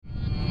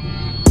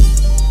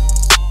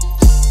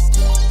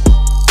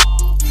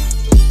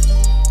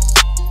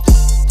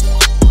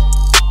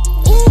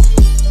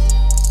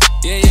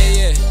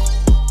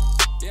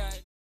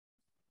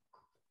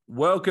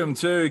Welcome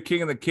to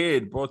King of the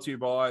Kid, brought to you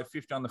by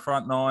 50 on the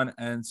Front Nine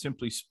and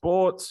Simply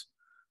Sports.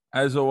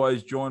 As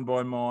always, joined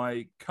by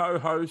my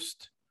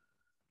co-host,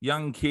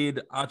 young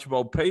kid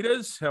Archibald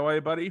Peters. How are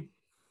you, buddy?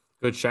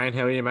 Good, Shane.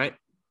 How are you, mate?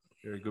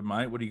 Very good,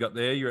 mate. What do you got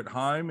there? You're at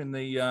home in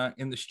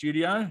the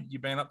studio. You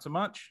been up to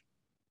much?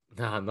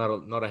 No,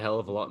 not a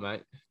hell of a lot,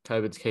 mate.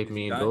 COVID's keeping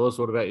me indoors.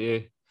 What about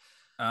you?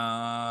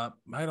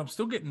 Mate, I'm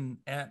still getting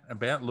out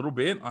about a little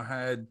bit. I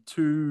had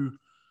two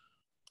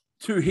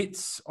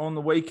hits on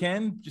the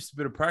weekend, just a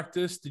bit of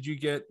practice. Did you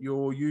get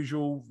your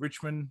usual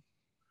Richmond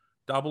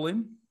double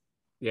in?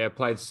 Yeah,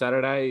 played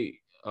Saturday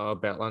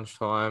about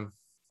lunchtime.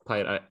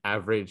 Played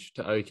average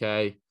to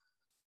okay.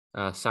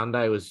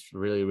 Sunday was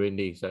really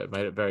windy, so it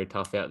made it very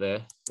tough out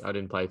there. I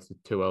didn't play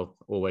too well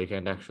all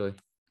weekend, actually.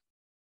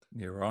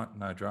 Yeah, right.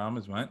 No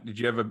dramas, mate.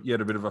 You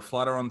had a bit of a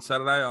flutter on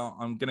Saturday?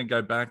 I'm going to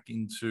go back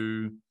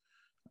into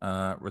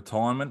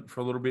retirement for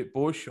a little bit,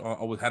 Bush. I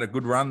had a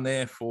good run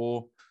there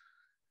for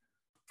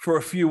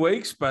a few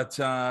weeks, but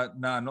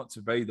no, not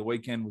to be. The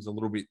weekend was a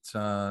little bit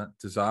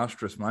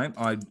disastrous, mate.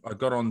 I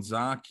got on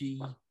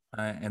Zaki,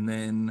 and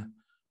then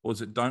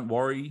was it Don't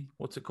Worry?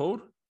 What's it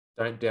called?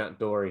 Don't Doubt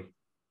Dory.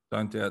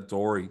 Don't Doubt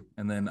Dory.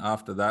 And then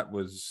after that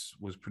was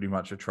pretty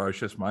much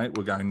atrocious, mate.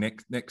 We're going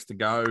next to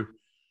go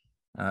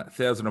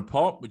 1,000 a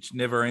pop, which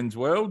never ends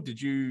well.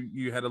 Did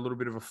you had a little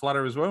bit of a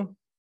flutter as well?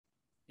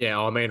 Yeah,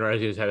 I mean,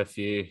 Rosie's had a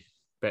few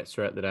bets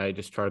throughout the day,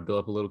 just try to build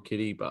up a little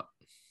kitty, but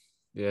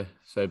yeah,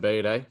 so be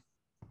it, eh?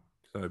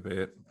 So be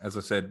it. As I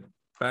said,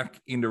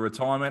 back into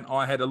retirement.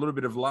 I had a little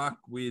bit of luck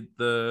with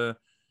the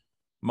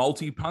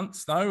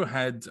multi-punts, though.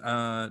 Had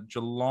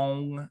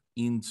Geelong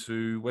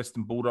into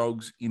Western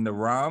Bulldogs in the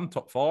Ram,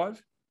 top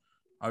 5,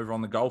 over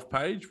on the golf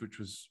page, which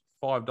was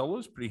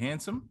 $5, pretty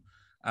handsome.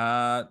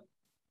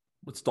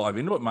 Let's dive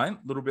into it, mate.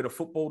 A little bit of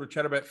football to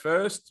chat about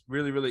first.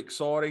 Really, really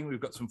exciting. We've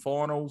got some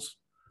finals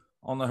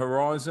on the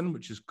horizon,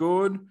 which is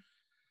good.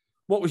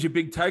 What was your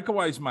big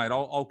takeaways, mate?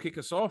 I'll kick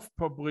us off.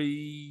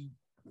 Probably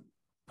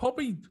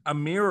a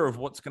mirror of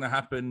what's going to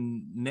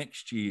happen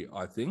next year,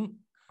 I think.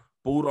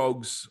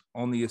 Bulldogs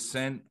on the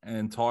ascent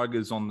and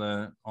Tigers on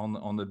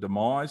the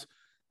demise.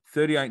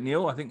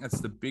 38-0. I think that's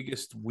the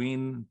biggest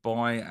win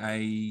by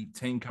a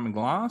team coming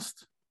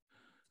last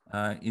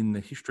in the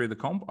history of the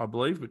comp, I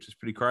believe, which is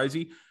pretty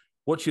crazy.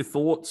 What's your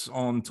thoughts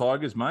on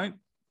Tigers, mate?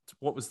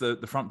 What was the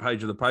front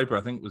page of the paper?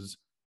 I think it was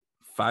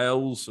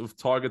Fails of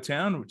Tiger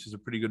Town, which is a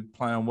pretty good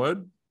play on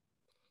word.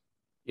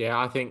 Yeah,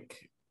 I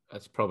think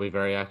that's probably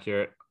very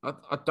accurate.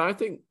 I don't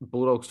think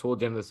Bulldogs towards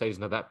the end of the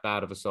season are that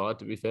bad of a side,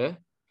 to be fair.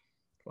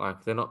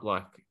 Like, they're not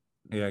like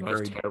the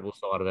most terrible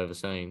side I've ever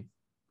seen.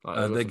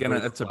 Like,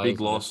 it's a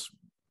big loss.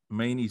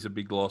 Meany's a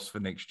big loss for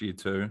next year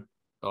too.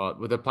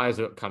 With the players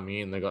that are coming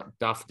in, they got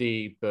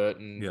Dufty,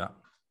 Burton,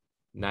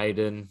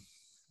 Naden,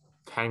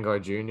 Tango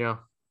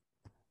Jr.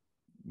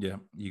 Yeah,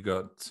 you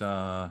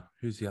got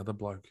who's the other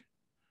bloke?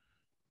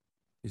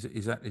 Is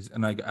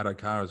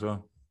Adokar as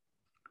well?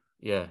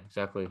 Yeah,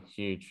 exactly.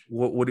 Huge.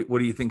 What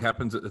do you think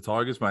happens at the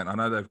Tigers, mate? I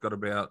know they've got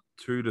about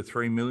 2 to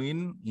 3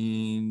 million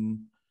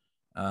in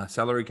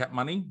salary cap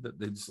money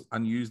that's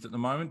unused at the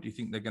moment. Do you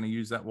think they're going to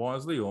use that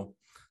wisely, or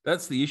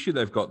that's the issue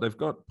they've got? They've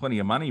got plenty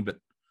of money, but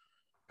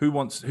who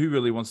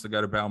really wants to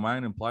go to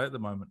Balmain and play at the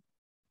moment?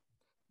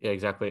 Yeah,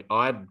 exactly.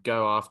 I'd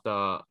go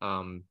after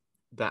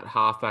that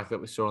halfback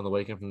that we saw on the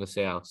weekend from the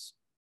South,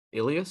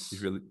 Ilias.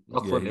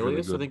 Lachlan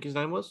Ilias, really, I think his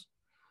name was.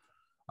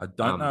 I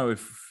don't know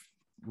if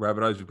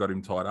Rabbitohs have got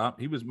him tied up.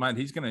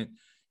 He's going to,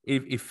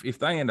 if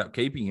they end up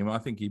keeping him, I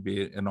think he'd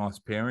be a nice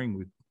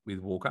pairing with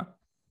Walker.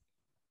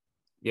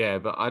 Yeah,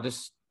 but I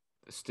just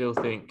still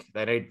think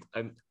they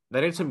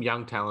need some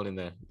young talent in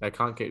there. They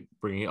can't keep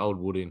bringing old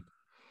wood in.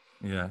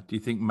 Yeah. Do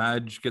you think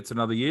Madge gets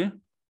another year?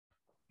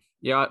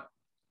 Yeah,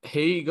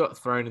 he got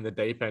thrown in the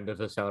deep end of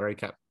the salary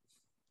cap,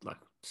 like,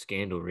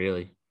 scandal,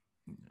 really.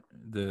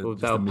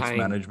 The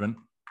mismanagement.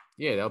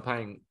 Yeah, they were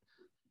paying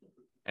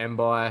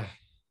Mbai,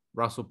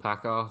 Russell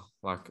Packer,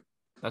 like,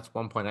 that's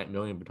 1.8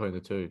 million between the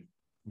two.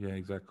 Yeah,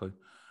 exactly.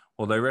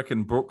 Well, they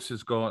reckon Brooks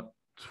has got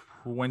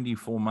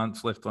 24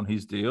 months left on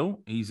his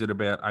deal. He's at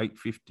about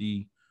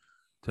 850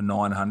 to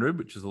 900,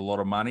 which is a lot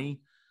of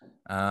money.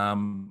 I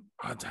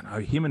don't know.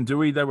 Him and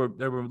Dewey, they were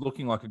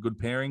looking like a good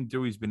pairing.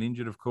 Dewey's been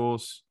injured, of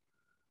course.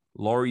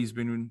 Laurie's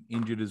been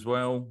injured as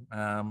well.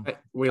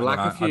 We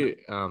lack a few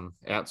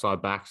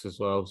outside backs as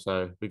well.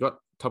 So we got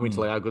Tommy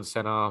Talau, good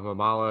centre,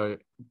 Mamalo,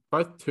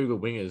 both two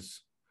good wingers.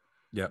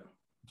 Yeah.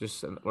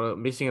 Just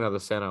missing another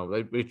centre.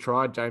 We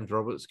tried James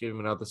Roberts, give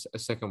him a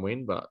second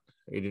win, but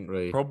he didn't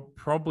really.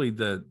 Probably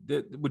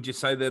would you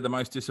say they're the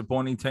most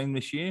disappointing team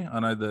this year? I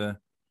know the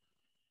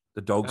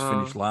Dogs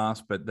finished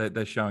last, but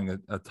they're showing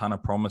a ton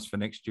of promise for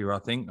next year, I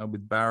think,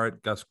 with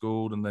Barrett, Gus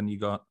Gould, and then you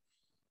got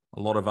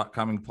a lot of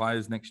upcoming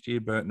players next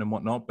year, Burton and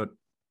whatnot. But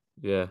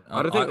yeah,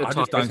 I don't think the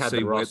Tigers had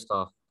the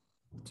roster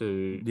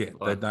to. Yeah,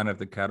 they don't have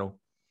the cattle.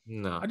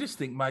 No, I just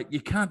think, mate,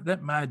 you can't.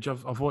 That Madge,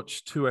 I've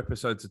watched 2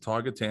 episodes of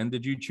Tiger Town.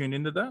 Did you tune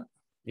into that?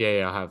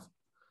 Yeah, I have.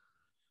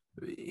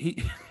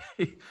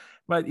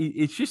 Mate,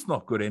 it's just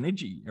not good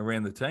energy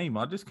around the team.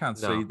 I just can't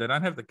see. They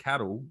don't have the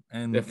cattle,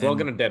 and they're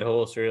flogging a dead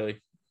horse,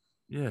 really.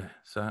 Yeah,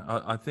 so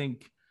I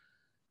think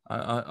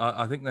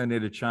I think they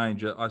need a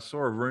change. I saw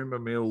a rumor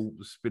mill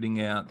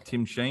spitting out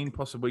Tim Sheen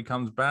possibly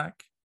comes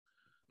back.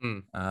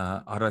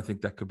 I don't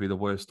think that could be the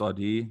worst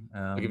idea.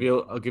 I'll give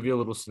you a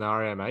little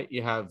scenario, mate.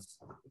 You have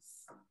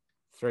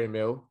 $3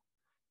 million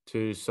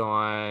to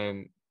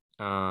sign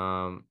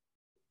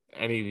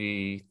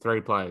any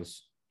 4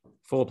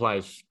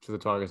 players to the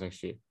Tigers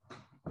next year.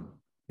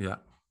 Yeah.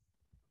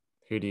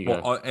 Who do you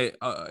go? Well,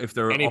 if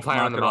they're any off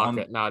player on the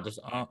market? Just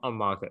on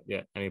market.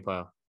 Yeah, any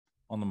player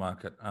on the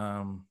market.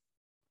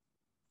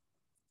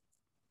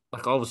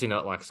 Like obviously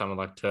not like someone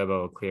like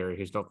Turbo or Cleary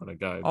who's not going to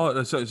go.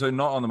 Oh, so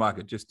not on the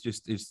market. Just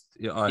is.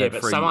 Yeah,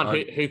 but someone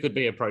who could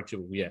be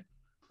approachable. Yeah,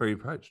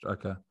 pre-approached.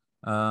 Okay.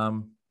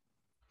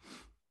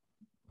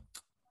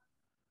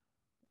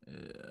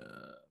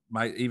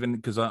 Mate, even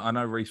because I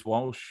know Reece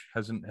Walsh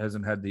hasn't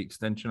had the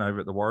extension over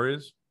at the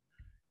Warriors.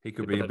 He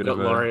could be a bit of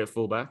a Laurie at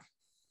fullback.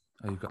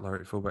 Oh, you've got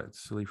Laurie at fullback. It's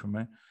silly from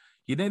me.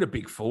 You need a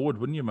big forward,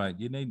 wouldn't you, mate?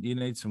 You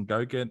need some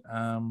go get.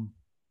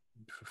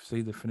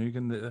 See the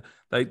Finucane.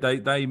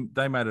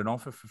 They made an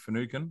offer for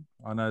Finucane.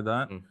 I know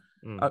that.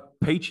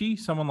 Peachy,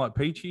 someone like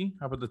Peachy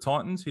up at the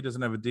Titans. He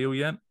doesn't have a deal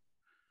yet.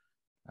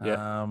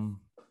 Yeah.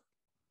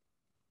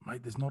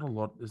 Mate, there's not a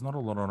lot. There's not a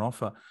lot on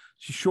offer.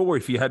 Sure,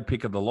 if you had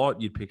pick of the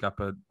lot, you'd pick up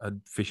a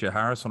Fisher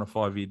Harris on a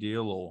 5-year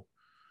deal, or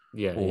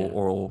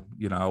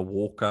a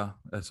Walker.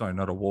 Sorry,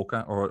 not a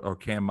Walker, or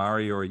Cam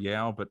Murray or a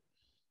Yao. But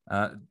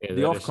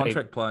the off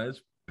contract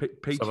players,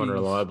 Peachy, someone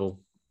reliable.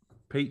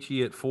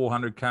 Peachy at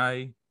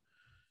 $400K,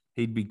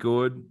 he'd be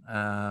good.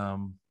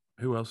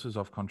 Who else is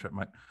off contract,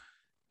 mate?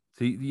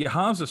 So your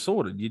halves are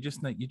sorted. You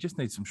just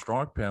need some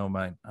strike power,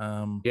 mate.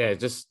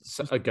 Just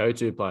a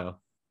go-to player.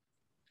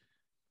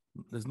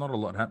 There's not a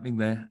lot happening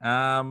there.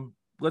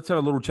 Let's have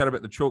a little chat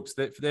about the Chooks.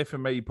 They're for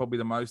me probably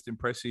the most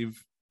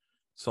impressive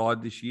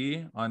side this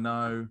year. I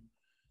know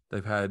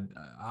they've had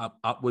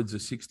upwards of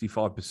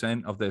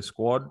 65% of their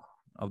squad,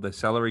 of their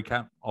salary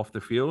cap off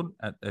the field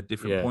at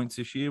different points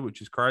this year,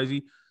 which is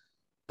crazy.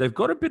 They've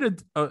got a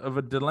bit of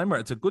a dilemma.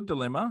 It's a good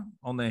dilemma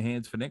on their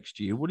hands for next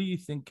year. What do you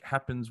think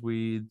happens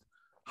with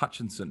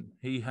Hutchinson?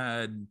 He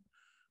had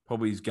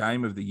probably his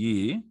game of the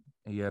year.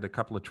 He had a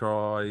couple of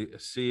try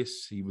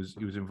assists. He was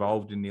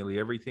involved in nearly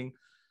everything.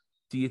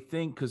 Do you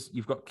think, because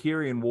you've got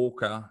Kieran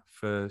Walker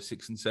for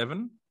 6 and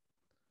 7,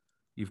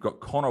 you've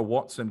got Connor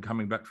Watson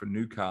coming back from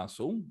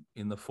Newcastle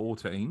in the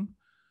 14.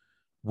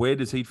 Where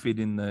does he fit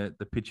in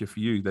the picture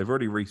for you? They've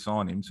already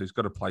re-signed him, so he's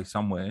got to play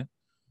somewhere.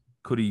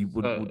 Could he?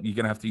 Would you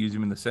going to have to use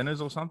him in the centres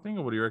or something,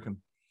 or what do you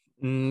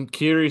reckon?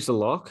 Kiri's the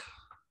lock,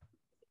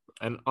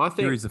 and I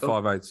think Kiri's the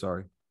 5'8".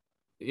 Sorry.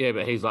 Yeah,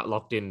 but he's like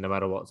locked in no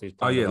matter what. So he's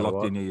playing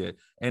locked in. Yeah.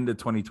 End of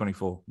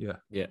 2024. Yeah.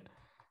 Yeah.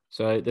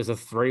 So there's a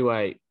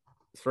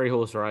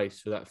 3-horse race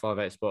for that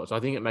 5'8" spot. So I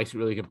think it makes it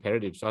really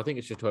competitive. So I think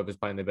it's just whoever's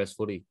playing their best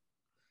footy.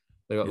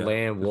 They got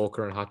Lamb,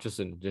 Walker, and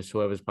Hutchison. Just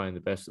whoever's playing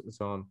the best at the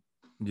time.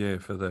 Yeah,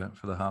 for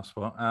the half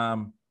spot.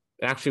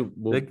 They actually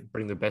will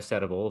bring the best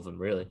out of all of them.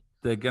 Really.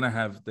 They're gonna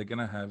have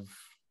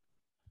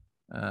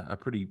a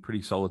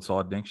pretty solid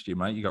side next year,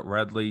 mate. You got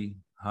Radley,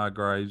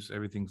 Hargraves.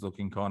 Everything's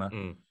looking kind of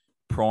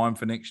prime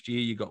for next year.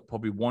 You got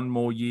probably one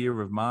more year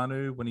of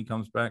Manu when he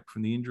comes back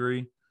from the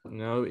injury.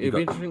 No, it'd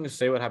be interesting to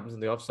see what happens in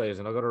the off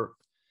season. I've got a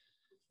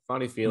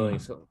funny feeling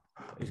he's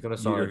going to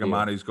sign. You reckon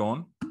Manu's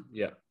gone?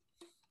 Yeah.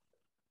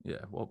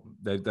 Yeah, well,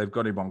 they've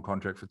got him on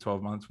contract for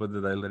 12 months.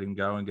 Whether they let him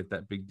go and get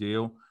that big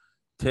deal,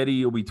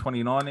 Teddy will be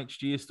 29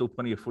 next year. Still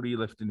plenty of footy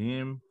left in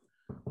him.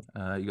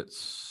 You got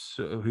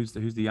who's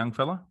the young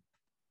fella?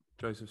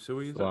 Joseph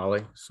Suey.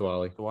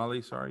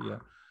 Swally. Sorry, yeah.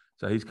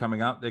 So he's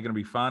coming up. They're going to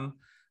be fun.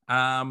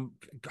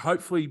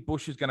 Hopefully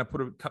Bush is going to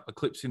put a couple of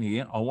clips in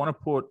here. I want to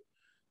put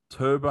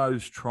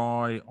Turbo's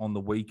try on the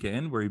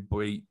weekend where he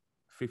beat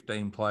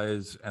 15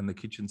 players and the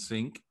kitchen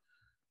sink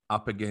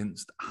up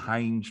against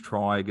Haynes'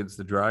 try against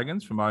the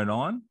Dragons from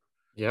 09.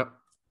 Yep.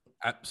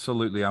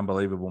 Absolutely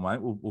unbelievable, mate.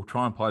 We'll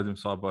try and play them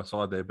side by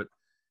side there. But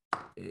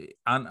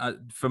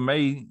for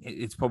me,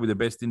 it's probably the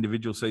best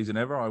individual season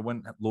ever. I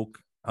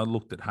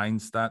looked at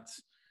Haynes'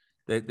 stats.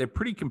 They're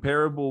pretty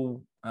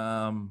comparable,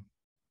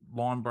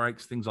 line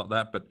breaks, things like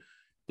that. But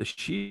the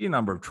sheer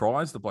number of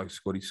tries the bloke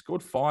scored, he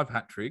scored 5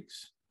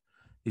 hat-tricks.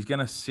 He's going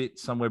to sit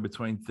somewhere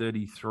between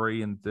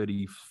 33 and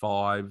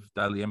 35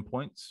 daily M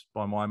points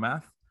by my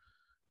math.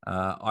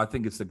 I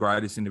think it's the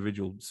greatest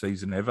individual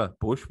season ever.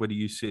 Bush, where do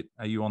you sit?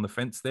 Are you on the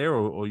fence there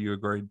or you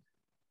agreed?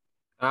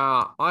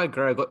 I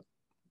agree. I've got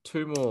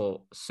 2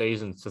 more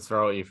seasons to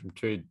throw at you from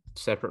 2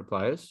 separate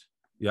players.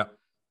 Yeah.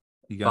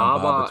 You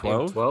going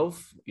Barber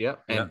 12? Yeah.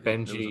 And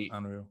Benji.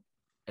 Unreal.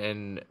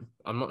 And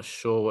I'm not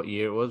sure what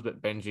year it was,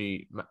 but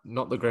Benji,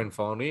 not the grand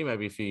final year,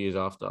 maybe a few years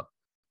after.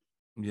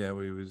 Yeah,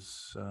 we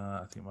was,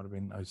 I think it might have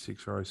been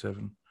 06 or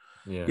 07.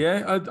 Yeah.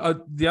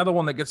 The other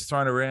one that gets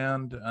thrown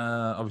around,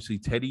 obviously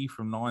Teddy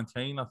from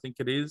 19, I think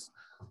it is.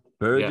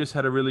 Burgess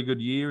had a really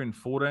good year in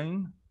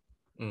 14,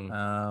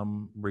 where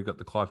he got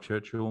the Clive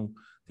Churchill.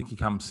 I think he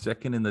comes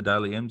second in the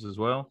Daily M's as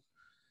well.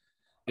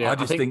 I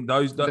just think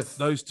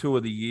those two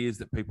are the years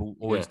that people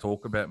always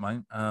talk about,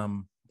 mate.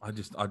 I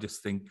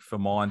just think for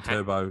mine,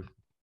 Turbo.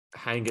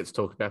 Hayne gets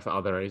talked about for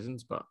other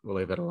reasons, but we'll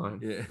leave that alone.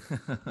 Yeah,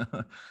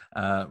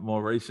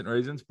 more recent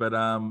reasons, but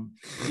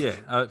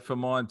for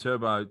mine,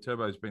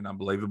 Turbo's been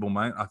unbelievable,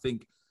 mate. I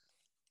think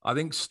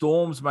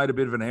Storm's made a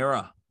bit of an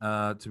error.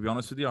 To be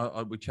honest with you,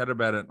 we chatted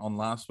about it on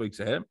last week's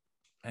app.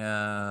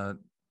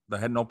 They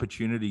had an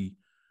opportunity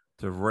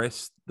to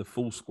rest the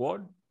full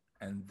squad,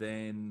 and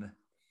then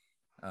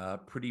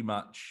pretty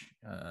much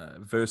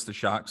versus the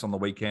Sharks on the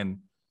weekend,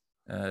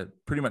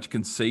 pretty much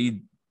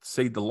concede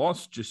the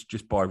loss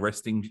just by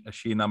resting a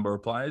sheer number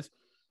of players.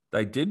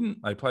 They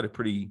didn't. They played a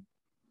pretty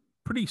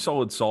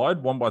solid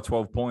side, won by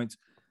 12 points.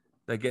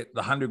 They get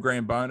the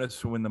 $100,000 bonus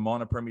for win the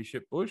minor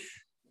premiership, Bush,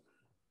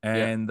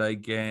 and they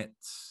get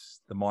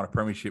the minor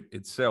premiership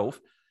itself.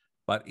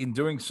 But in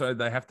doing so,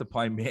 they have to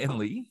play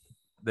Manly.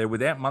 They're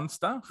without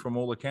Munster from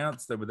all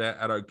accounts. They're without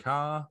Addo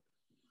Carr.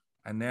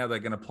 And now they're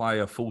going to play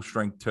a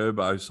full-strength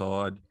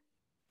turbo-led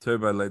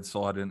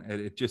side. And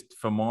it just,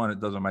 for mine,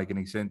 it doesn't make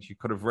any sense. You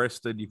could have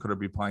rested. You could have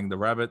been playing the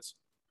Rabbits.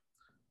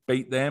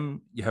 Beat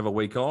them. You have a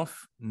week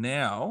off.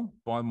 Now,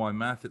 by my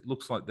math, it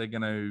looks like they're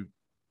going to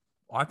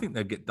 – I think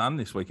they'll get done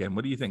this weekend.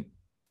 What do you think?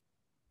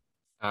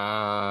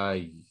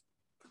 I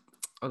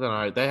don't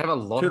know. They have a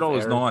lot of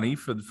errors.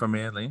 $2.90 for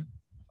Manly.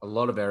 A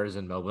lot of errors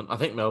in Melbourne. I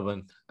think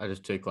Melbourne are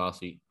just too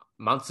classy.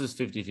 Munster's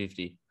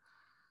 50-50.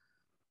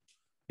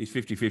 He's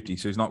 50-50,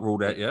 so he's not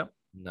ruled out yet?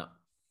 No.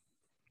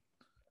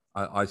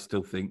 I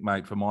still think,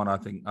 mate, for mine, I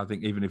think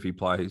even if he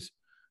plays,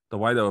 the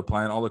way they were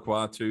playing,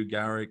 Olaquatu,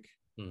 Garrick.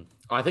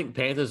 I think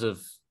Panthers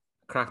have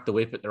cracked the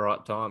whip at the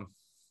right time,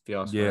 if you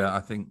ask me. Yeah, I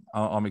think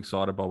I'm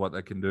excited by what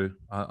they can do.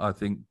 I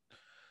think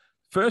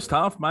first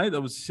half, mate,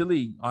 that was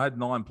silly. I had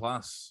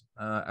 9+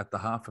 at the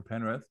half for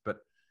Penrith, but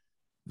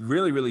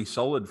really, really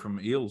solid from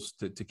Eels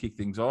to kick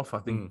things off. I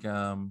think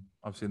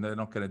obviously they're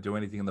not going to do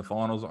anything in the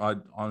finals. I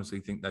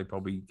honestly think they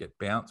probably get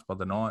bounced by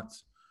the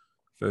Knights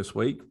first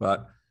week.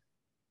 But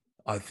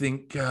I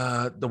think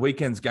the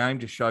weekend's game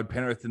just showed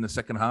Penrith in the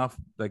second half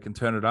they can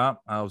turn it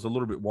up. I was a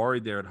little bit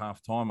worried there at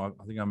halftime. I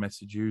think I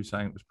messaged you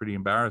saying it was pretty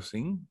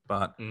embarrassing,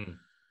 but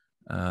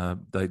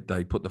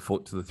they put the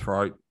foot to the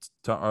throat.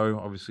 To'o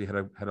obviously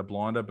had a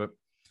blinder, but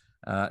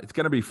it's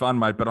going to be fun,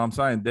 mate. But I'm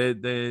saying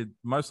they're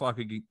most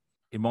likely,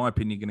 in my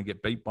opinion, going to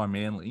get beat by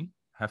Manly,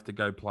 have to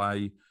go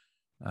play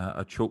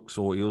a Chooks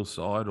or Eels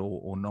side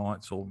or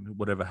Knights or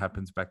whatever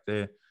happens back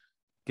there,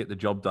 get the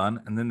job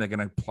done, and then they're going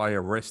to play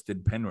a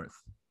rested Penrith.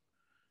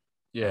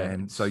 Yeah.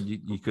 And so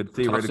you could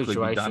theoretically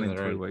be done in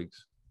 3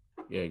 weeks.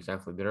 Yeah,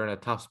 exactly. They're in a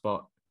tough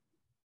spot.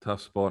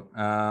 For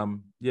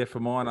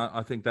mine,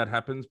 I think that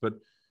happens. But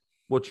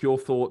what's your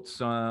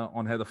thoughts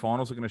on how the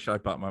finals are going to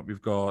shape up, mate?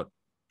 We've got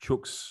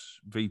Chooks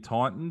v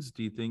Titans.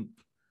 Do you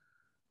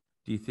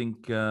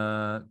think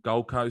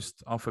Gold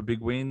Coast off a big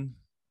win,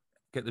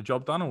 get the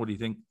job done, or what do you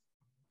think?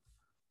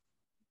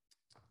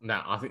 No,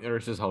 I think the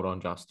Roosters hold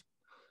on just.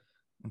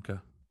 Okay.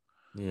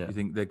 Yeah. You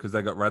think because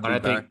they got Radley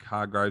back,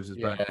 Hargraves is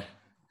back?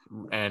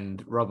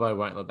 And Robbo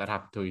won't let that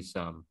happen to his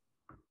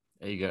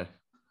ego.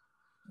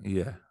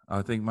 Yeah.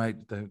 I think,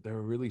 mate, they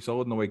were really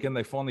solid in the weekend.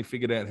 They finally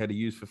figured out how to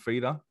use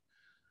Fafita.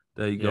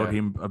 They got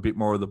him a bit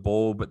more of the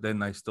ball, but then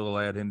they still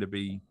allowed him to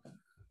be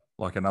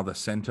like another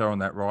centre on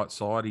that right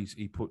side.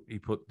 He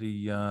put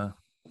the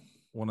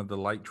one of the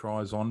late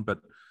tries on, but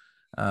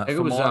I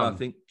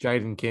think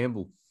Jaden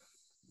Campbell.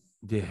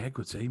 Yeah, how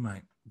good's he,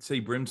 mate?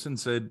 See,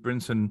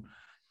 Brimson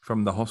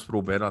from the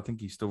hospital bed. I think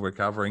he's still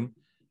recovering.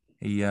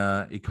 He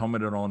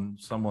commented on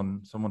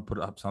someone put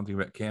up something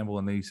about Campbell,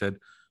 and then he said,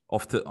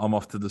 "I'm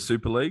off to the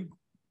Super League,"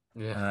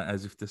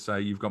 as if to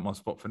say you've got my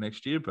spot for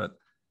next year. But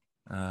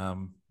I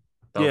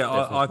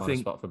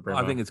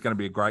think it's going to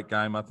be a great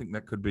game. I think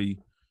that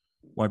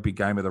won't be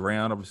game of the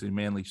round. Obviously,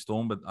 Manly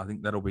Storm, but I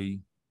think that'll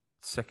be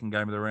second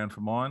game of the round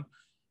for mine.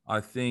 I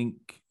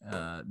think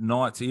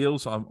Knights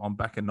Eels. I'm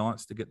backing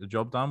Knights to get the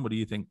job done. What do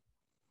you think?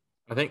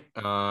 I think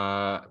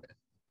I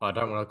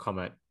don't want to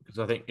comment because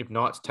I think if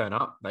Knights turn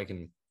up, they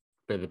can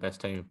be the best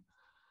team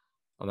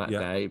on that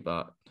day.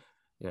 But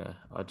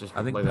I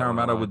think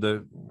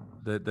Parramatta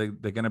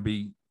they're going to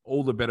be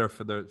all the better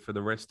for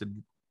the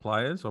rested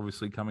players.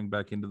 Obviously coming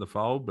back into the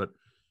fold, but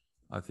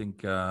I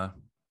think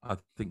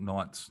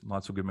Knights will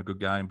give them a good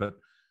game. But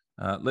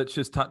let's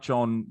just touch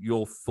on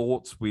your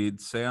thoughts with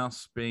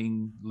South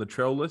being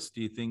Latrell-less.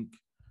 Do you think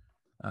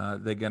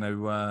they're going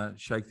to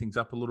shake things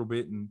up a little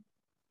bit and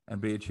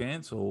be a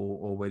chance,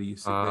 or where do you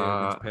sit there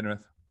against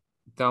Penrith?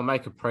 They'll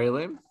make a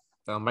prelim.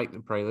 They'll make the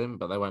prelim,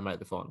 but they won't make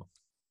the final.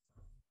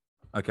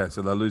 Okay,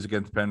 so they'll lose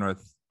against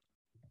Penrith,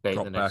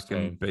 drop back team.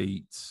 And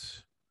beat.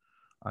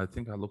 I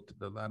think I looked at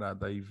the ladder.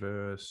 They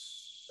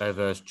verse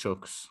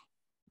Chooks.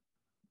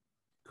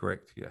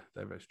 Correct. Yeah,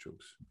 they verse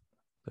Chooks.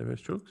 They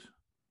verse Chooks.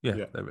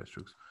 Yeah, they verse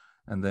Chooks.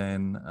 And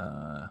then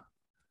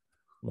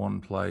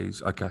one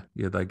plays. Okay,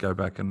 yeah, they go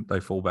back and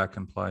they fall back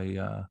and play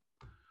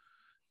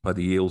the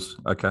Eels.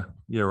 Okay,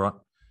 yeah, right.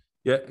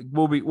 Yeah,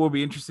 will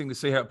be interesting to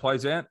see how it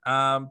plays out.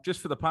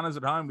 Just for the punters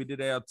at home, we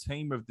did our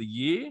team of the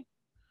year.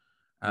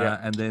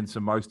 And then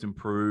some most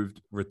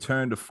improved,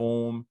 return to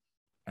form,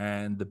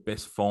 and the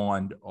best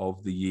find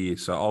of the year.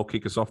 So I'll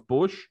kick us off,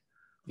 Bush.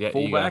 Yeah,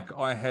 fullback,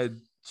 I had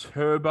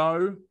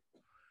Turbo.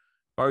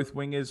 Both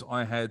wingers,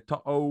 I had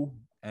To'o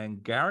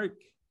and Garrick.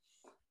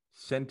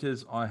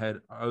 Centers, I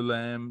had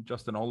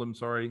Justin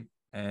Olam,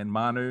 and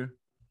Manu.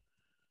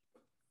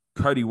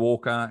 Cody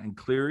Walker and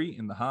Cleary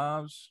in the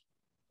halves.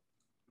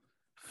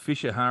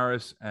 Fisher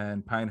Harris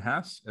and Payne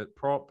Haas at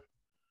prop.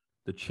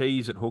 The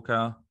Cheese at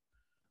hooker.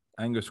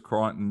 Angus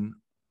Crichton,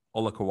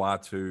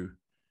 Olakawatu,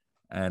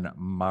 and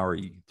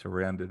Murray to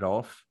round it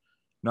off.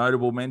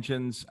 Notable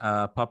mentions,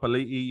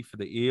 Papali'i for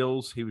the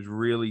Eels. He was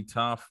really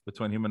tough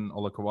between him and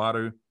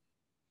Olakawatu.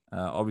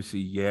 Obviously,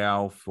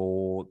 Yao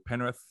for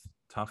Penrith,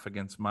 tough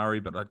against Murray,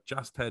 but I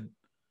just had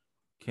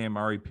Cam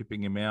Murray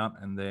pipping him out.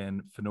 And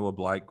then Fanua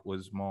Blake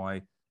was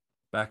my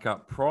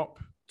backup prop.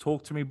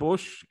 Talk to me,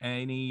 Bush.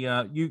 Any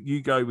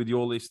you go with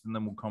your list and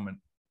then we'll comment.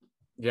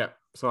 Yeah.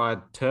 So I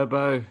had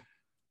Turbo,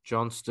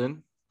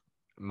 Johnston,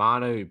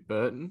 Manu,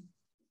 Burton.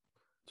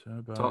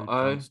 Turbo,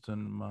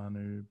 Johnston,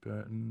 Manu,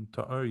 Burton,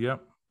 To'o,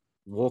 yep.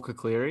 Walker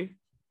Cleary.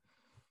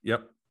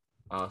 Yep.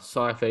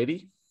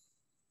 Saifidi.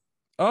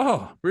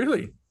 Oh,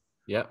 really?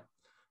 Yep.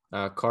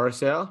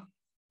 Coruscant.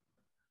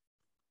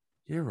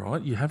 Yeah,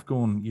 right. You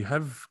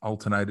have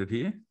alternated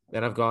here.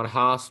 Then I've gone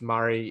Haas,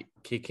 Murray,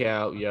 kick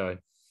out, Yo.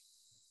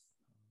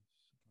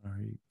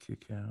 Murray,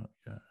 kick out,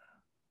 yeah.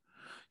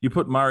 You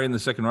put Murray in the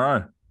second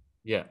row.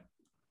 Yeah.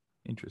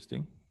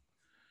 Interesting.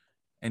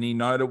 Any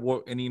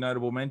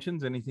notable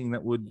mentions? Anything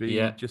that would be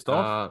just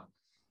off?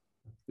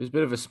 It was a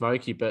bit of a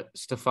smoky, but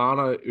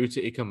Stefano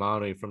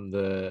Uta-Ikamanu from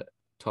the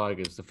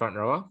Tigers, the front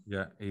rower.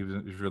 Yeah, he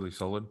was really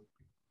solid.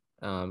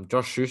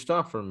 Josh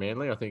Schuster from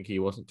Manly. I think he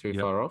wasn't too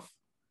far off.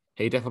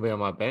 He definitely on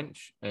my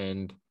bench.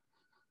 And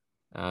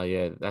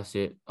that's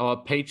it. Oh,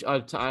 Peach.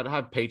 I'd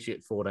have Peachy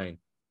at 14.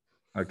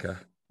 Okay.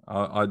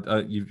 I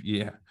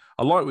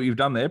like what you've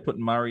done there,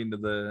 putting Murray into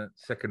the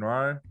second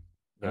row.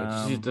 Yeah,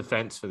 just his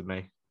defense for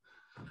me.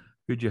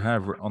 Who'd you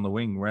have on the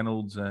wing?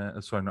 Reynolds,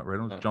 not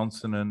Reynolds,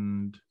 Johnson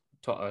and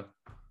To'o.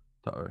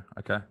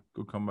 Okay,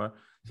 good combo.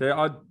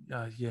 So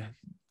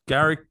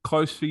Garrick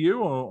close for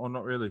you or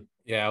not really?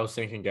 Yeah, I was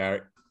thinking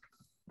Garrick.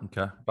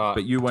 Okay,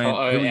 but you went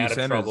To'o who were your out of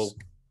centers? trouble.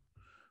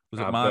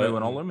 Was it Manu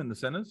and Olam in the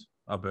centers?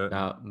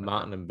 Burton.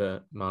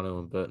 Manu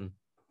and Burton.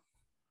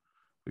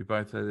 We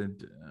both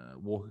had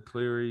Walker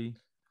Cleary.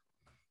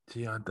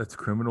 Yeah, that's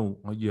criminal.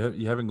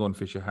 You haven't gone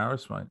Fisher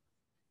Harris, mate.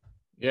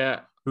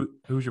 Yeah. Who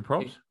was your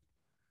props?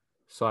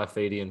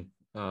 Saifidi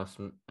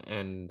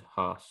and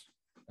Haas.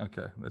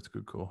 Okay, that's a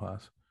good call,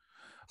 Haas.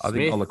 I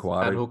think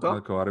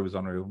Olakawatu was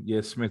unreal.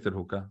 Yeah, Smith at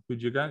hooker.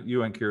 Who'd you go?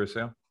 You and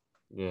Curacao?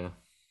 Yeah.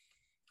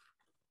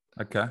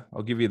 Okay,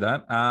 I'll give you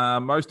that.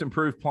 Most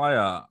improved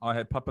player, I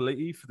had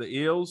Papali'i for the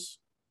Eels.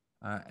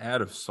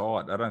 Out of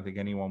sight. I don't think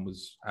anyone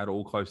was at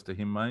all close to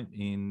him, mate,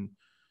 in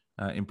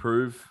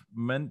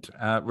improvement.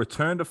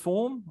 Return to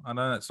form. I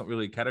know that's not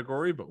really a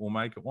category, but we'll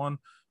make it one.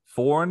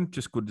 Foreign,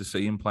 just good to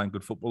see him playing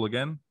good football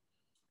again.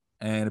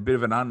 And a bit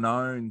of an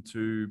unknown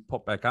to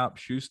pop back up,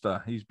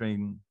 Schuster. He's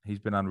been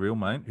unreal,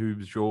 mate. Who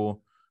was your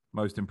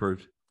most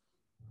improved?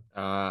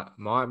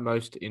 My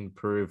most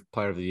improved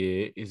player of the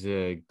year is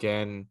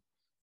again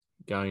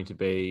going to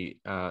be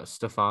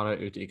Stefano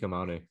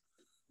Uta-Ikamanu.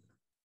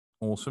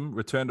 Awesome.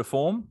 Return to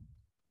form?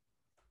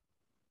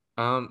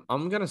 I'm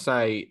going to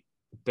say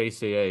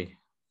DCE.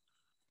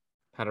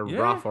 Had a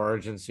rough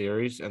origin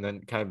series and then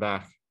came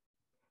back.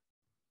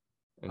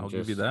 I'll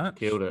give you that.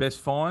 Killed it. Best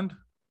find?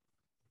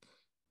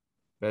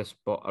 Reece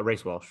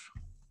Walsh.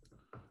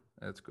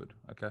 That's good.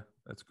 Okay.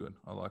 That's good.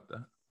 I like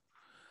that.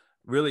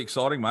 Really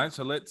exciting, mate.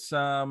 So let's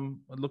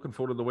looking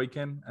forward to the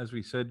weekend. As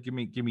we said, give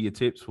me your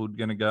tips. I'm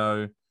going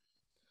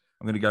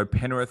to go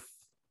Penrith,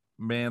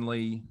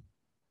 Manly,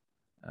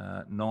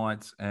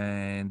 Knights,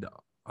 and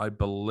I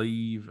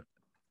believe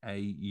a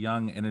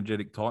young,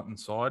 energetic Titan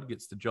side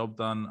gets the job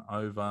done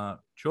over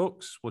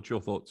Chooks. What's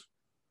your thoughts?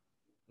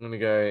 I'm going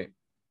to go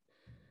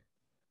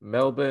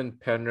Melbourne,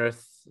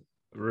 Penrith,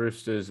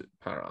 Roosters,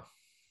 Para.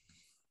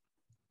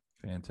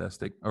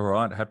 Fantastic. All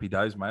right. Happy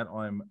days, mate.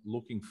 I'm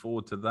looking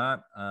forward to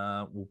that.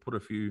 We'll put a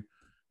few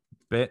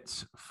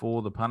bets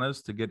for the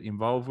punters to get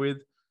involved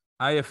with.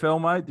 AFL,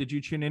 mate, did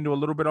you tune into a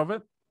little bit of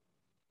it?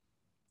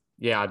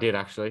 Yeah, I did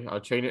actually. I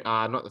tuned it.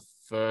 Not the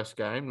first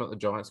game, not the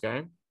Giants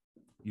game.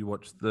 You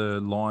watched the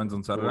Lions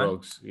on Saturday?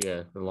 Bulldogs.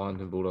 Yeah, the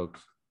Lions and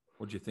Bulldogs.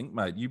 What do you think,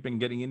 mate? You've been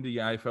getting into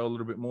your AFL a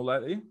little bit more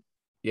lately?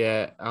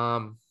 Yeah.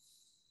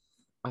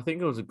 I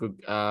think it was a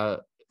good...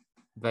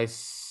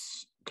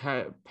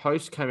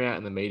 post came out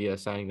in the media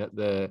saying that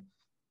the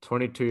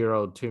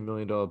 22-year-old $2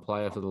 million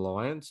player for the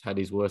Lions had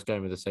his worst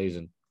game of the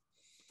season.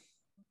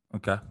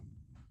 Okay.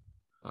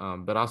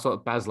 But I saw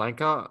Baz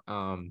Lanka,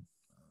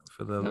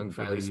 for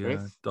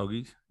the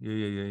doggies.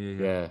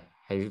 Yeah.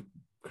 His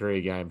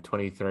career game,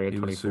 23 or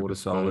 24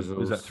 disposals.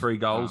 Was that 3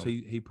 goals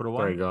he put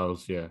away? 3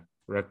 goals, yeah.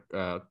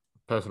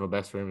 Personal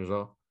best for him as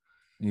well.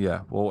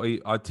 Yeah. Well,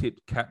 I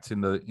tipped Cats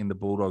in the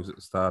Bulldogs at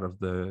the start of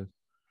the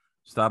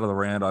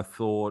round. I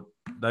thought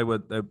they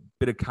were a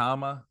bit of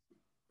karma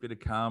bit of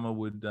karma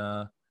would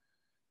help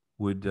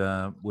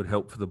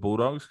for the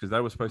Bulldogs, because they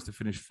were supposed to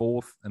finish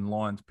fourth and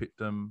Lions pipped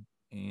them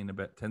in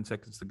about 10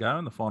 seconds to go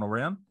in the final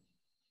round.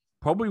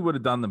 Probably would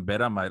have done them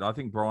better, mate. I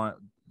think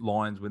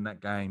Lions win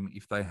that game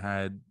if they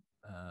had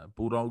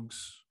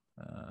Bulldogs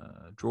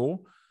draw.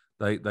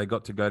 They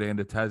got to go down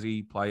to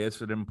Tassie, play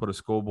Essendon, put a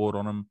scoreboard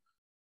on them,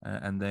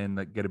 and then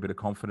they get a bit of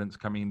confidence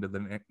coming into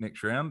the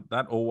next round.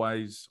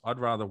 I'd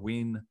rather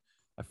win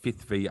a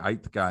 5th v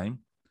 8th game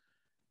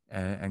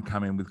and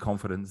come in with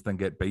confidence than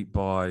get beat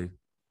by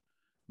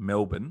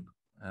Melbourne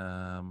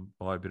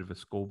by a bit of a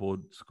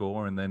scoreboard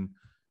score and then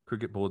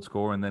cricket board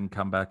score, and then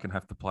come back and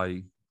have to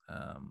play,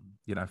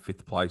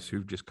 5th place,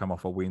 who've just come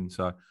off a win.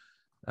 So,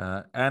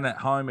 and at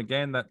home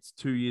again, that's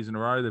 2 years in a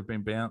row they've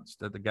been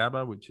bounced at the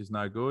Gabba, which is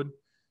no good.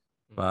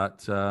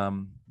 But,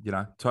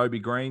 Toby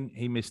Green,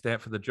 he missed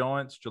out for the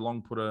Giants.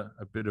 Geelong put a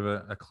bit of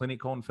a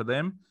clinic on for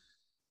them.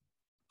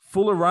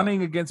 Fuller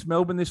running against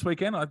Melbourne this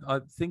weekend.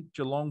 I think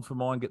Geelong, for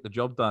mine, get the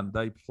job done.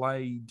 I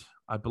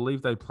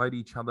believe they played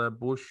each other,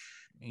 Bush,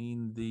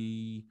 in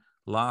the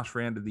last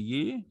round of the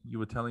year. You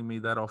were telling me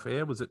that off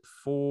air. Was it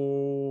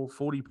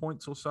 40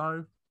 points or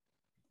so?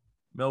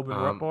 Melbourne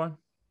were up by?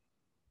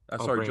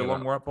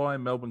 Geelong were up by,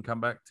 and Melbourne come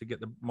back to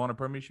get the minor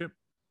premiership?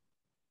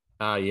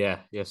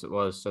 Yes, it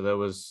was. So there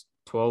was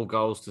 12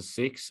 goals to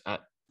 6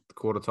 at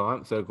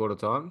third quarter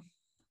time.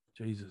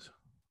 Jesus.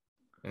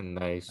 And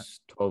they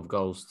 12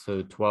 goals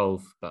to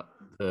 12, but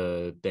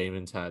the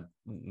Demons had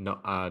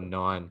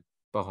 9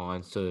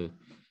 behind to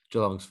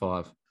Geelong's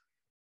 5.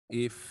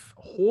 If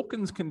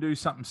Hawkins can do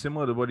something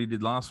similar to what he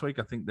did last week,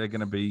 I think they're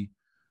going to be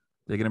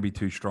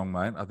too strong,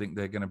 mate. I think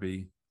they're going to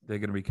be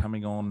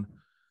coming on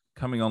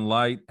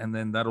late, and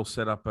then that'll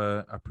set up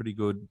a pretty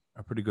good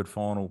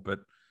final. But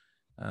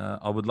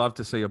I would love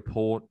to see a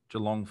Port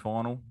Geelong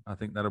final. I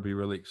think that'll be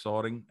really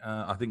exciting.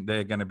 I think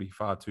they're going to be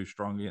far too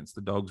strong against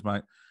the Dogs,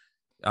 mate.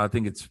 I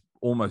think it's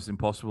almost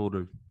impossible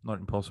not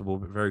impossible,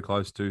 but very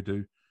close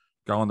to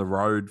go on the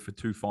road for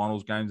 2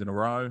 finals games in a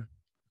row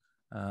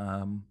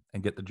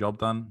and get the job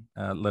done,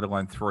 let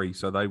alone 3.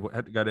 So they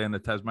had to go down to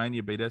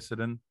Tasmania, beat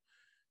Essendon,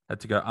 had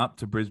to go up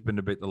to Brisbane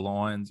to beat the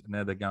Lions, and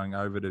now they're going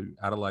over to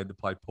Adelaide to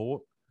play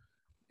Port.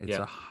 It's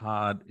a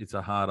hard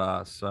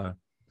ass. So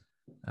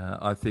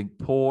I think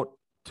Port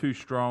too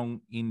strong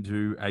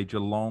into a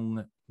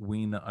Geelong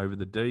win over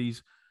the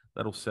D's.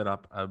 That'll set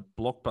up a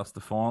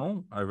blockbuster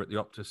final over at the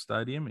Optus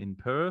Stadium in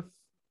Perth.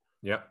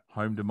 Yep.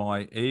 Home to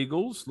my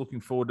Eagles. Looking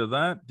forward to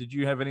that. Did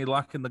you have any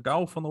luck in the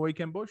golf on the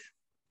weekend, Bush?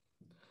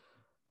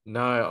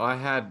 No, I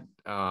had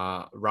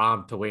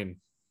Rahm to win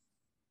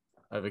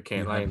over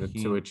Cantlay in the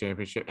Tour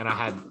Championship, and I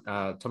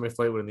had Tommy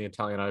Fleetwood in the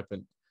Italian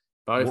Open.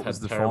 Both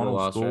had terrible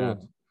last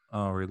round.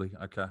 Oh, really?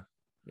 Okay.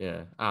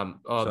 Yeah.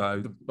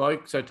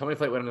 So Tommy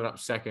Fleetwood ended up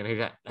second. He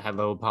had a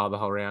little par the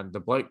whole round.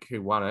 The bloke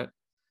who won it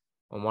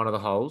on one of the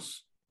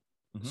holes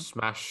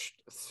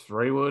smashed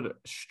 3-wood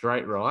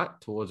straight right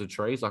towards the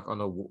trees, like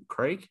on a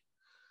creek.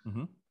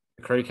 Mm-hmm.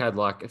 The creek had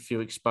like a few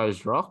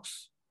exposed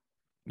rocks.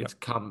 Yep.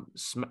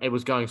 It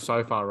was going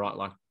so far right,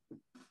 like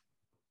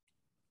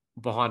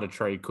behind a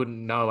tree.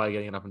 No way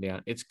getting it up and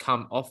down. It's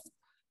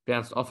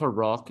bounced off a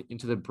rock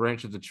into the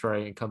branch of the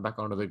tree and come back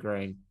onto the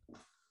green.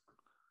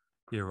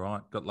 Yeah,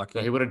 right. Got lucky.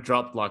 So he would have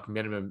dropped like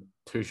minimum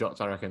 2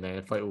 shots, I reckon,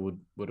 there. Fleetwood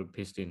would have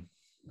pissed in.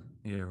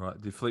 Yeah, right.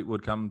 Did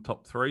Fleetwood come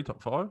top 3,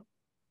 top 5?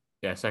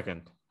 Yeah,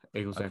 second.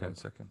 Eagles second. Okay,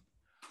 second.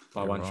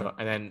 By one shot.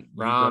 And then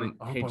Rahm,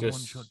 by one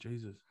shot,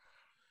 Jesus.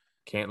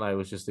 Cantlay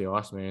was just the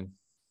ice man.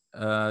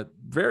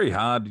 Very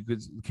hard,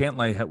 because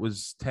Cantlay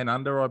was 10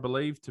 under, I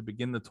believe, to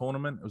begin the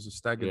tournament. It was a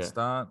staggered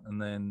start,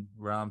 and then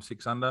Rahm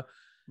 6 under.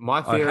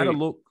 My theory, I had a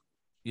look.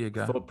 Yeah,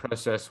 go. Thought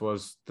process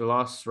was the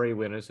last 3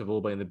 winners have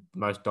all been the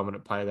most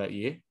dominant player that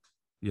year.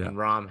 Yeah. And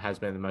Rahm has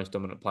been the most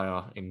dominant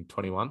player in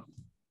 21.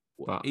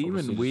 But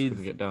even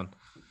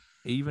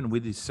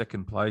with his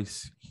second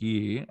place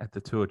here at the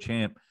Tour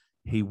Champ,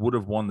 he would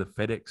have won the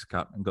FedEx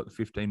Cup and got the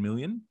 15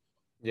 million.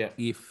 Yeah.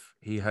 If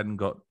he hadn't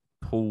got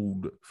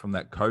pulled from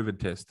that COVID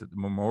test at the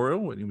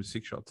Memorial when he was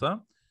 6 shots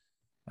up.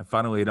 And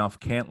funnily enough,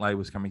 Cantlay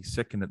was coming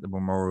second at the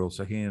Memorial,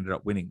 so he ended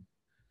up winning.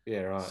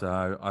 Yeah, right.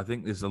 So I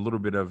think there's a little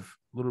bit of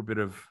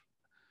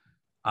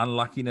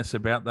unluckiness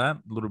about that.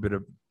 A little bit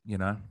of,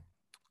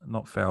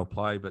 not foul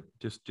play, but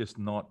just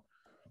not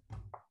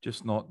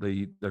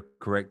the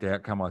correct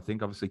outcome. I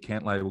think obviously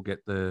Cantlay will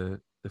get the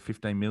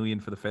 15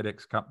 million for the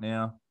FedEx Cup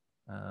now.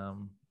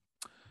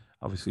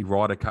 Obviously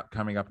Ryder Cup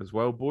coming up as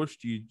well. Bush,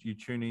 you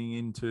tuning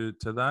into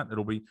that?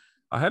 It'll be.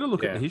 I had a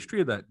look at the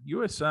history of that.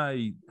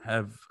 USA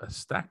have a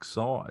stacked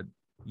side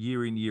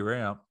year in, year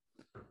out.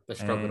 They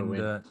struggle to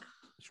win.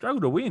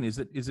 Struggle to win. Is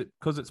it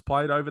because it's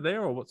played over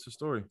there, or what's the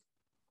story?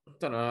 I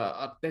don't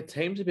know. Their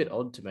team's a bit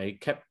odd to me.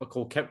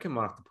 Kepka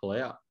might have to pull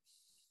out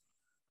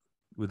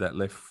with that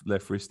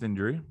left wrist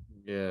injury.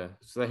 Yeah.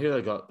 So who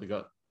they got? They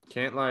got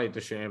Cantlay,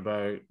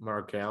 DeChambeau,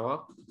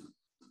 Morikawa.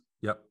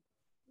 Yep.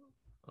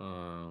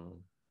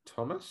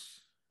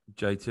 Thomas,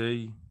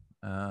 JT,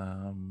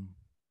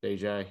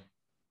 DJ,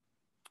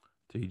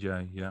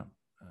 yeah.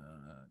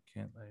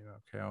 Cantlay,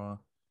 Morikawa,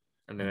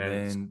 And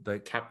then the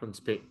captain's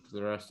pick for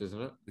the rest,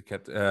 isn't it?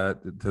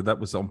 That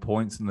was on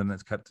points, and then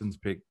it's captain's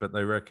pick. But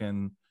they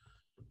reckon,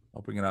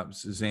 I'll bring it up,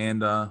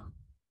 Zander.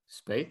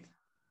 Spieth.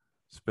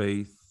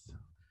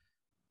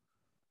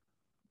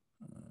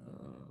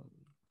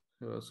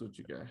 Who else would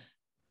you go?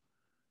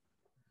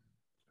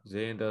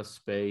 Zander,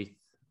 Spieth.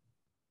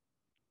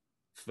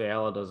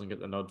 Fowler doesn't get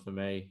the nod for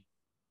me.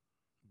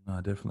 No,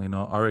 definitely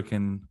not. I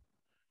reckon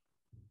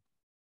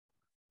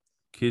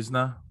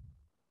Kisner.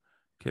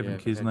 Kevin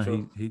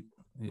Kisner.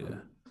 Yeah.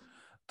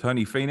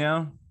 Tony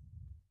Finau.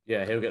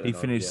 Yeah, he'll get the He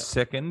nod, finished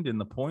second in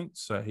the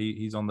points, so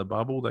he's on the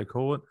bubble, they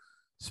call it.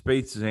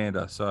 Spieth,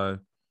 Zander. So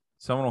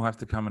someone will have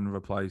to come and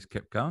replace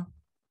Koepka.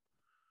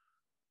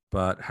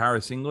 But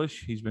Harris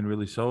English, he's been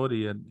really solid.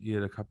 He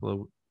had a couple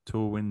of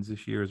tour wins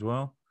this year as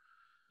well.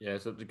 Yeah,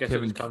 so I guess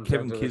Kevin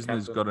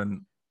Kisner's got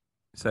an.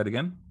 Say it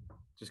again.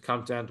 Just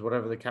comes down to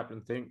whatever the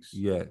captain thinks.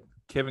 Yeah,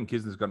 Kevin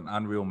Kisner's got an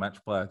unreal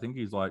match play. I think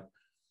he's like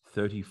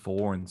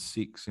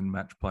 34-6 in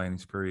match play in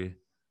his career.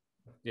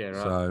 Yeah,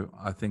 right. So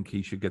I think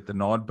he should get the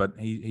nod, but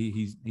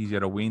he's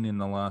had a win in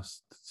the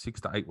last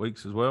 6 to 8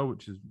 weeks as well,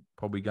 which is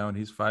probably going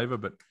his favour.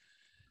 But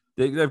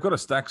they've got a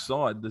stacked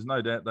side. There's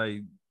no doubt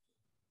they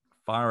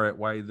far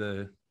outweigh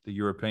the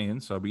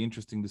Europeans. So it'll be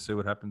interesting to see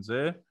what happens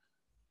there. A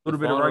little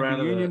bit of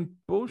rugby union,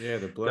 Bush. Yeah,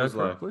 the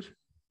Bledisloe.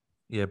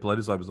 Yeah,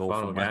 Bledisloe was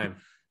awful, mate. Game.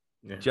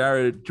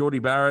 Yeah. Geordie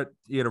Barrett,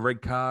 he had a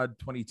red card,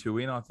 22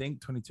 in, I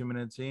think, 22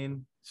 minutes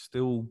in.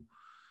 Still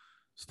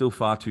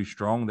far too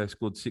strong. They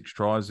scored 6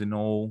 tries in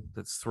all.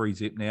 That's 3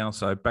 zip now.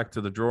 So back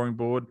to the drawing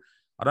board.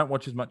 I don't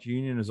watch as much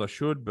union as I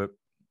should, but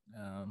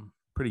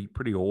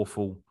pretty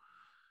awful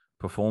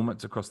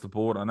performance across the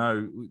board. I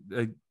know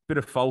a bit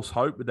of false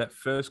hope with that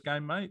first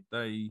game, mate.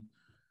 That's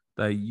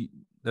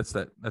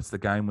the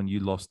game when you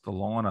lost the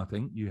line. I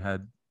think you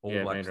had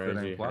all blacks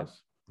 13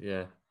 plus.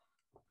 Yeah.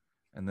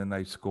 And then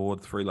they scored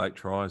 3 late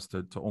tries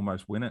to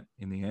almost win it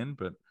in the end.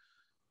 But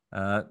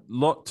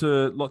lot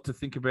to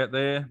think about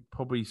there.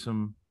 Probably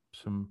some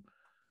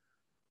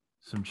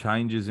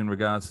changes in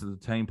regards to the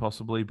team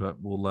possibly, but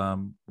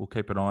we'll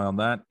keep an eye on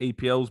that.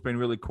 EPL's been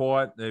really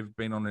quiet. They've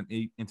been on an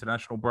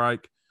international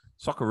break.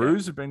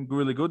 Socceroos have been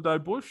really good though,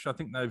 Bush. I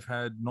think they've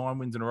had 9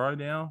 wins in a row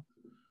now,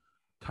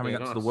 coming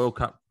up to the World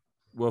Cup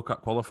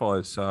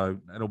qualifiers. So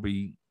that'll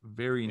be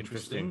very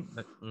interesting.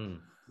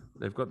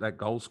 They've got that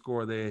goal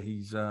scorer there.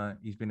 He's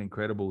been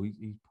incredible.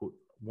 He's put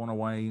 1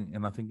 away,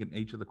 and I think in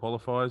each of the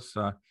qualifiers.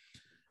 So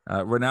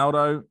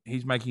Ronaldo,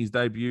 he's making his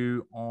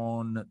debut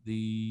on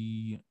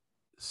the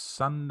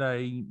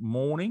Sunday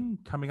morning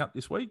coming up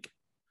this week.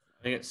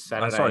 I think it's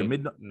Saturday.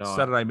 Midnight.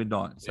 Saturday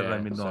midnight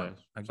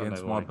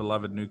against my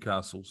beloved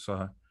Newcastle.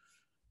 So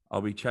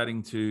I'll be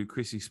chatting to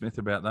Chrissy Smith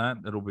about that.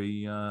 It'll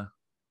be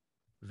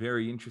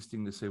very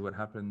interesting to see what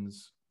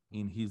happens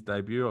in his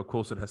debut. Of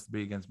course, it has to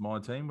be against my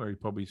team where he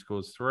probably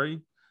scores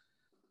 3.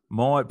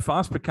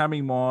 Fast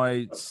becoming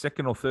my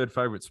second or third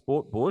favourite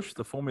sport, Bush,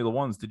 the Formula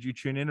Ones. Did you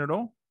tune in at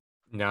all?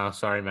 No,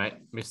 sorry, mate.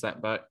 Missed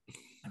that boat.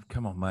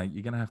 Come on, mate.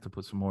 You're going to have to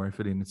put some more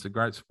effort in. It's a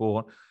great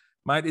sport.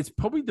 Mate, it's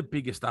probably the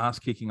biggest ass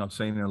kicking I've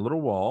seen in a little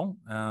while.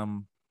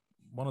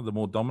 One of the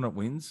more dominant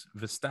wins.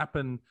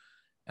 Verstappen,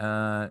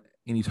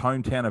 in his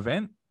hometown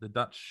event, the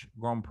Dutch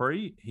Grand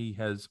Prix, he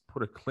has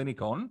put a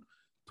clinic on.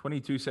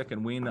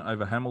 22-second win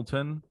over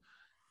Hamilton.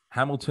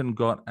 Hamilton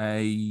got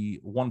a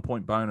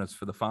 1-point bonus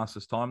for the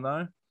fastest time,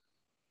 though. A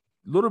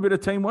little bit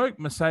of teamwork.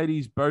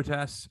 Mercedes,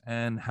 Bottas,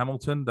 and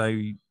Hamilton,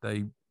 they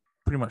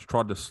pretty much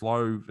tried to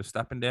slow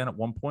Verstappen down at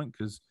one point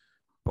because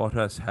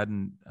Bottas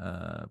hadn't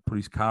put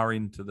his car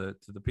into the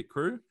pit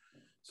crew.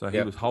 So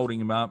he was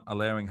holding him up,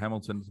 allowing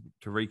Hamilton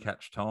to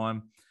recatch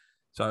time.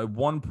 So at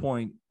one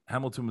point,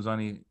 Hamilton was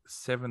only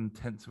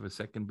 0.7 of a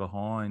second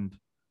behind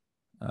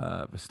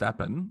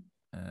Verstappen,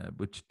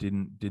 which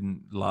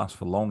didn't last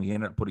for long. He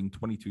ended up putting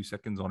 22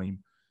 seconds on him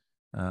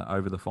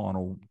over the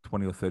final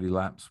 20 or 30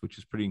 laps, which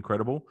is pretty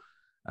incredible.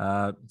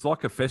 It's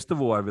like a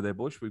festival over there,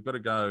 Bush. We've got to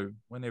go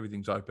when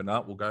everything's opened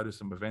up. We'll go to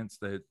some events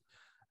that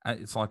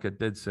it's like a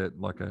dead set,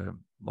 like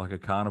a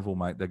carnival,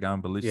 mate. They're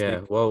going ballistic.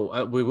 Yeah,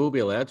 well, we will be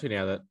allowed to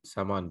now that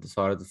someone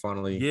decided to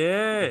finally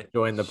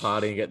join the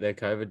party and get their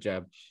COVID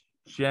jab.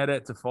 Shout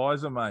out to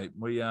Pfizer, mate.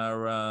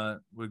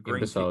 we're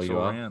green ticks all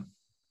around.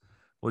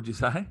 What'd you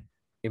say?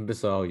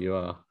 Imbecile, you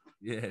are.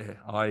 Yeah,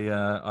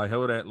 I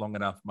held out long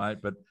enough, mate.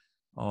 But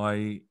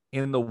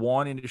in the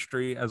wine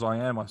industry, as I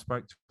am, I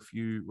spoke to a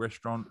few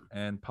restaurant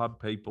and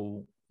pub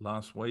people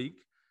last week,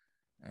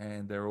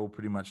 and they're all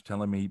pretty much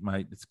telling me,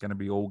 mate, it's going to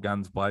be all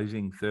guns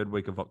blazing 3rd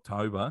week of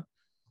October,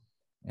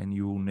 and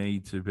you'll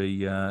need to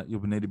be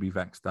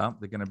vaxxed up.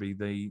 They're going to be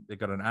they've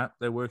got an app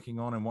they're working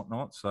on and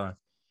whatnot. So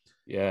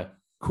yeah,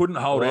 couldn't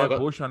hold out,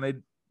 Bush. I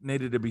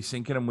needed to be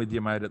sinking them with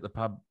you, mate, at the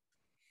pub.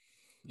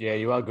 Yeah,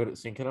 you are good at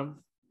sinking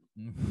them.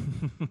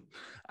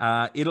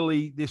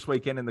 Italy this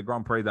weekend in the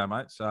Grand Prix, though,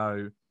 mate.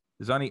 So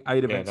there's only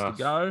 8 events to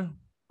go.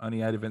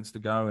 Only 8 events to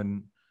go,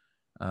 and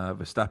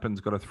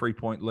Verstappen's got a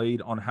 3-point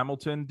lead on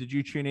Hamilton. Did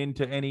you tune in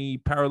to any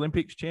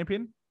Paralympics,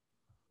 champion?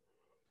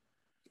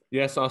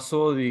 Yes, I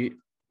saw the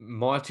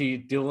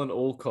mighty Dylan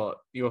Alcott,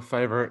 your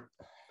favourite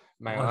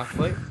male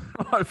athlete.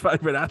 My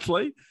favourite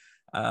athlete.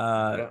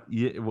 Well,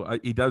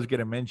 he does get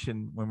a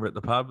mention when we're at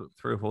the pub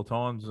 3 or 4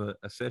 times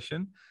a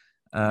session.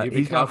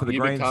 He's going for the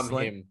Grand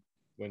Slam. Him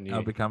when you...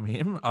 I'll become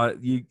him.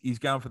 He's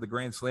going for the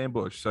Grand Slam,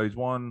 Bush. So he's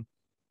won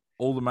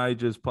all the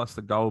majors plus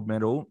the gold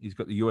medal. He's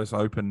got the US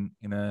Open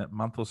in a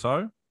month or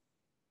so.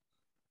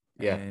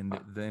 Yeah. And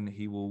then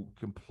he will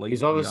complete.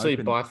 He's obviously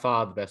by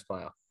far the best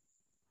player.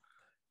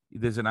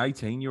 There's an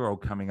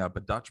 18-year-old coming up, a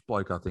Dutch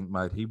bloke, I think,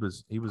 mate. He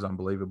was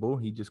unbelievable.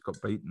 He just got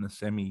beat in the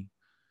semi,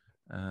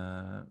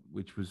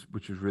 which was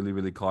really,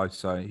 really close.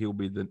 So he'll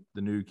be the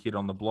new kid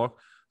on the block.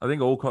 I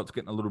think Alcott's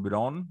getting a little bit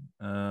on,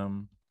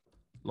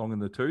 long in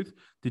the tooth.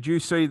 Did you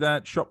see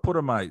that shot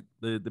putter, mate?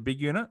 The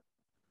big unit?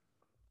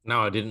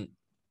 No, I didn't.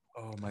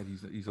 Oh, mate,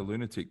 he's a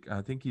lunatic.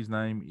 I think his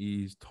name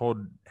is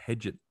Todd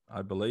Hedgett,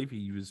 I believe.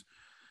 He was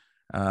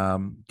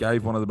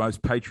gave one of the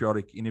most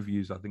patriotic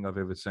interviews I think I've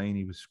ever seen.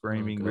 He was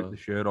screaming, ripped the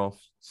shirt off,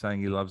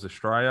 saying he loves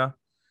Australia.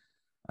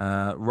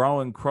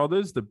 Rowan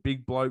Crothers, the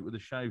big bloke with the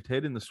shaved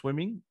head in the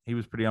swimming, he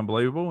was pretty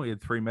unbelievable. He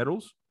had 3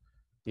 medals.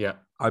 Yeah.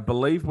 I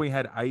believe we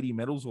had 80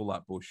 medals all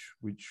up, Bush,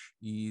 which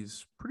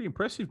is pretty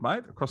impressive,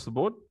 mate, across the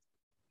board.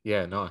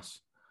 Yeah,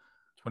 nice.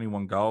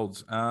 21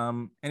 golds.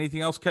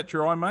 Anything else catch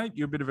your eye, mate?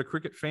 You're a bit of a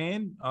cricket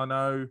fan. I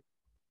know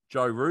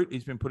Joe Root,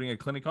 he's been putting a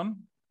clinic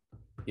on.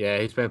 Yeah,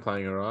 he's been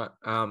playing all right.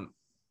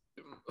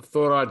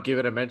 Thought I'd give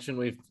it a mention.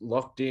 We've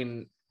locked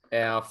in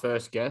our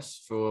first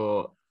guest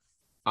for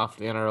after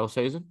the NRL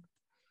season.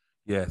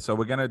 Yeah, so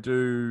we're going to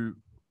do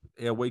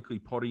our weekly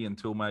potty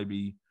until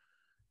maybe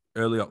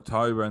early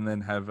October and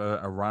then have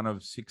a run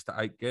of 6 to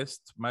 8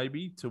 guests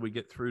maybe till we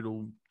get through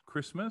to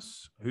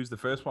Christmas. Who's the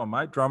first one,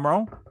 mate? Drum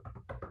roll.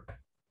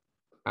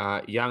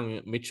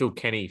 Young Mitchell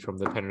Kenny from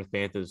the Penrith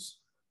Panthers.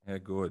 Yeah,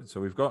 good. So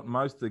we've got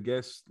most of the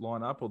guests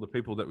line up or the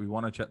people that we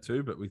want to chat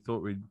to, but we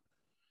thought we'd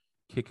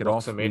kick it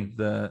off with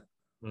the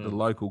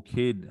local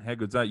kid. How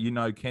good's that? You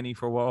know Kenny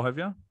for a while, have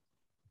you?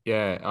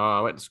 Yeah,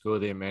 I went to school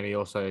with him and he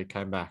also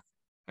came back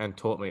and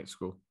taught me at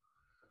school.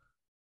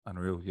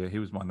 Unreal. Yeah, he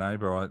was my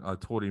neighbour. I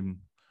taught him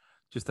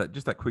just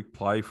that quick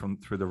play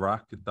through the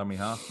ruck at dummy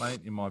half,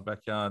 mate, in our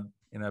backyard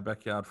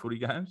footy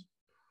games.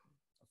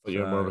 I thought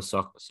you were more of a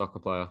soccer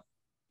player.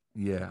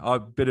 Yeah, I'm a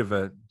bit of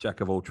a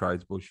jack of all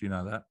trades, Bush, you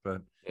know that.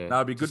 But yeah, no,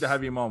 it'd be good to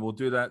have him on. We'll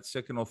do that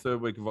 2nd or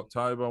 3rd week of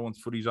October once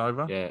footy's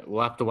over. Yeah,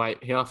 we'll have to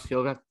wait. He'll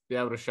be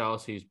able to show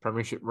us his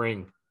premiership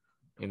ring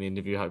in the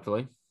interview,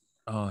 hopefully.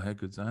 Oh, how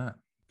good's that?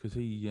 Because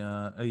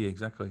yeah,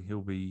 exactly.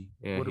 He'll be.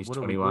 Yeah, he's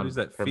 21. What is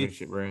that?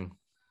 Premiership ring.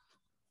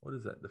 What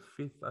is that? The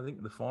 5th? I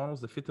think the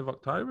finals, the 5th of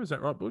October. Is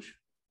that right, Bush?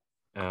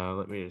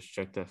 Let me just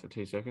check that for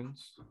 2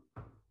 seconds.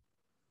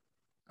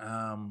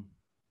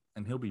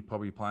 And he'll be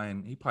probably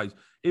playing. He plays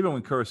even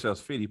when Curacau's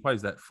fit. He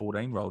plays that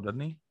 14 role, doesn't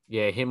he?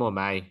 Yeah, him or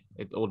May.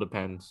 It all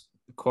depends.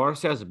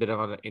 Curacau's a bit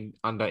of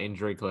under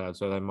injury cloud,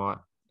 so they might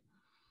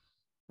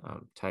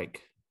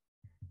take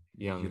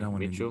young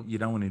Mitchell. You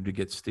don't want him to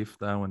get stiff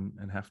though,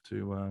 and have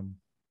to.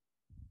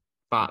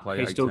 But play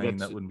he 18. still gets.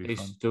 That wouldn't be he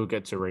fun. Still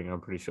gets a ring.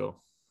 I'm pretty sure.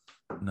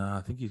 No,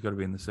 I think he's got to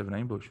be in the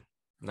 17, Bush.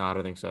 No, I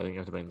don't think so. I think you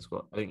have to be in the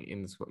squad. I think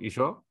in the squad. You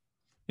sure?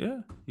 Yeah,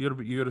 you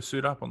got to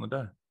suit up on the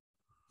day.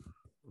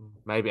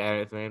 Maybe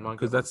 8th man,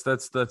 because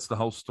that's the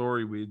whole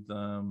story with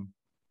the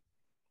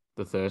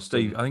Thurston.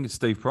 Steve. I think it's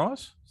Steve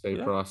Price.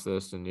 Price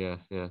Thurston. Yeah.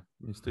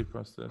 Steve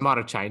Price Thurston. Might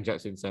have changed that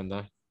since then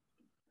though.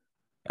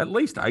 At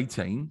least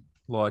 18.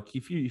 Like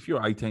if you're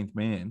 18th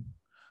man.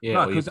 Yeah.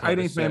 No, because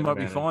 18th man might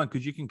be fine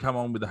because you can come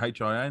on with the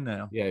HIA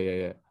now.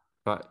 Yeah.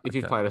 But if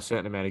you've played a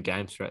certain amount of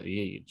games throughout the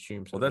year, you'd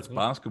assume so. Well, that's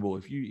basketball.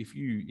 If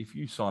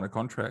you sign a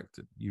contract,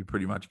 you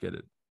pretty much get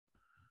it.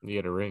 You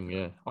get a ring.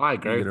 Yeah, I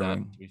agree with that.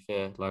 To be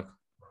fair, like.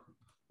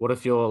 What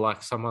if you're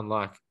like someone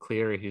like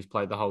Cleary who's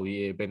played the whole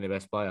year, been the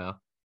best player,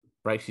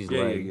 breaks his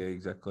leg? Yeah,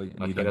 exactly. And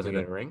like he doesn't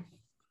get a ring.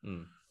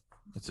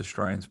 It's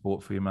Australian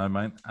sport for you,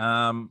 mate.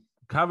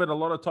 Covered a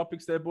lot of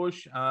topics there,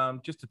 Bush.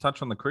 Just to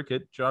touch on the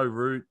cricket, Joe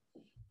Root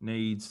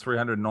needs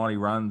 390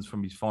 runs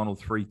from his final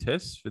 3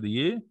 tests for the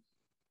year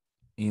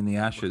in the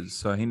Ashes.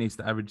 So he needs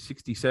to average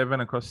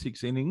 67 across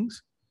 6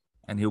 innings,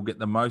 and he'll get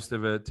the most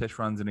of a test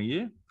runs in a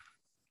year,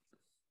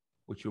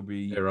 which will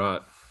be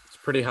right. It's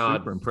pretty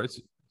hard. Super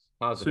impressive.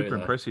 Super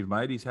impressive,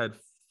 mate. He's had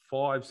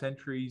 5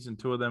 centuries and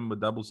 2 of them were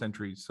double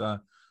centuries. So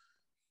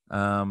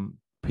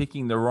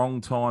picking the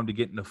wrong time to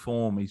get into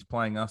form. He's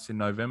playing us in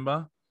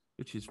November,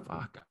 which is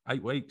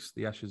 8 weeks.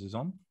 The Ashes is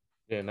on.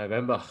 Yeah,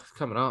 November. It's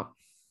coming up.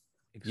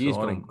 Exciting. Year's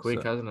gone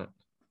quick, hasn't it?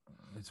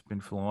 It's been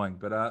flying.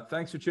 But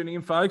thanks for tuning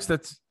in, folks.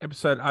 That's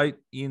episode 8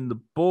 in the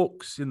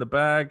books, in the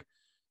bag.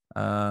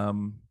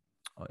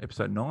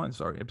 Episode 9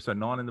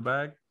 in the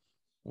bag.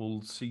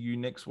 We'll see you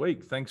next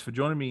week. Thanks for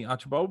joining me,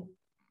 Archibald.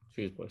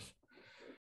 Cheers, boys.